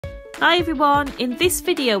Hi everyone, in this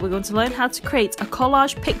video we're going to learn how to create a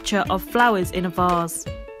collage picture of flowers in a vase.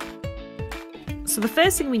 So the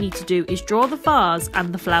first thing we need to do is draw the vase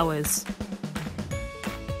and the flowers.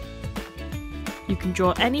 You can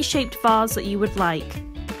draw any shaped vase that you would like.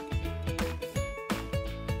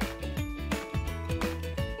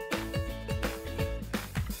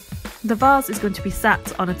 The vase is going to be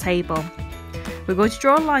sat on a table. We're going to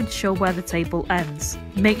draw a line to show where the table ends.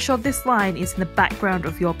 Make sure this line is in the background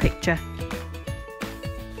of your picture.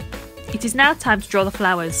 It is now time to draw the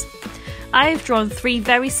flowers. I have drawn 3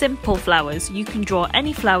 very simple flowers. You can draw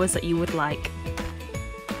any flowers that you would like.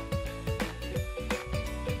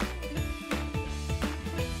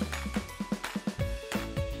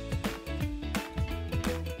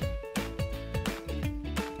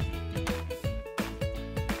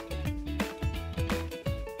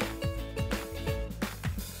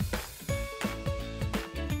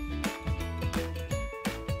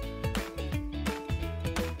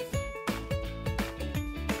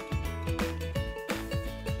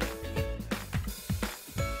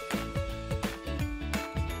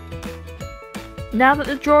 Now that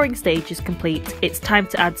the drawing stage is complete, it's time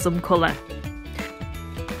to add some colour.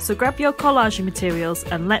 So grab your collaging materials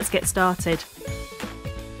and let's get started.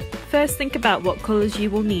 First think about what colours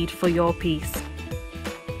you will need for your piece.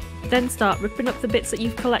 Then start ripping up the bits that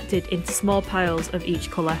you've collected into small piles of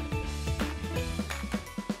each colour.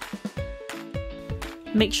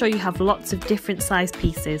 Make sure you have lots of different size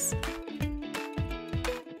pieces.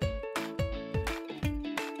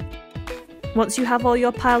 Once you have all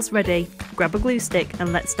your piles ready, grab a glue stick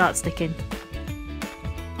and let's start sticking.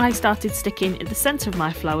 I started sticking at the centre of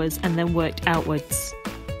my flowers and then worked outwards.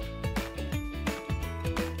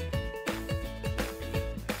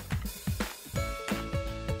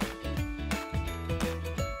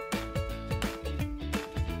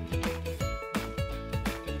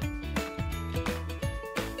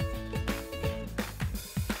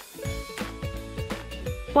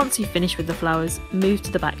 Once you've finished with the flowers, move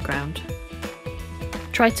to the background.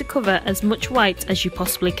 Try to cover as much white as you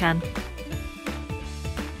possibly can.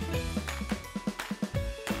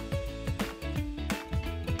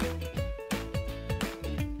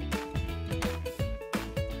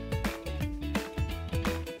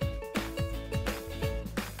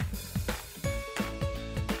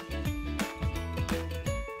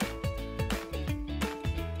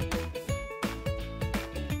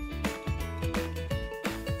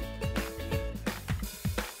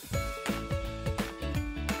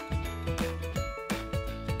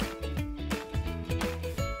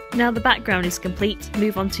 Now the background is complete,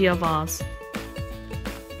 move on to your vase.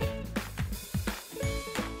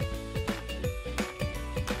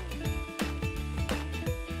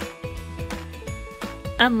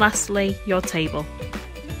 And lastly, your table.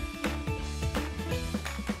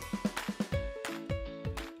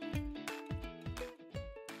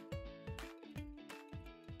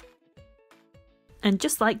 And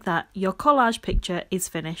just like that, your collage picture is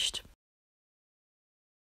finished.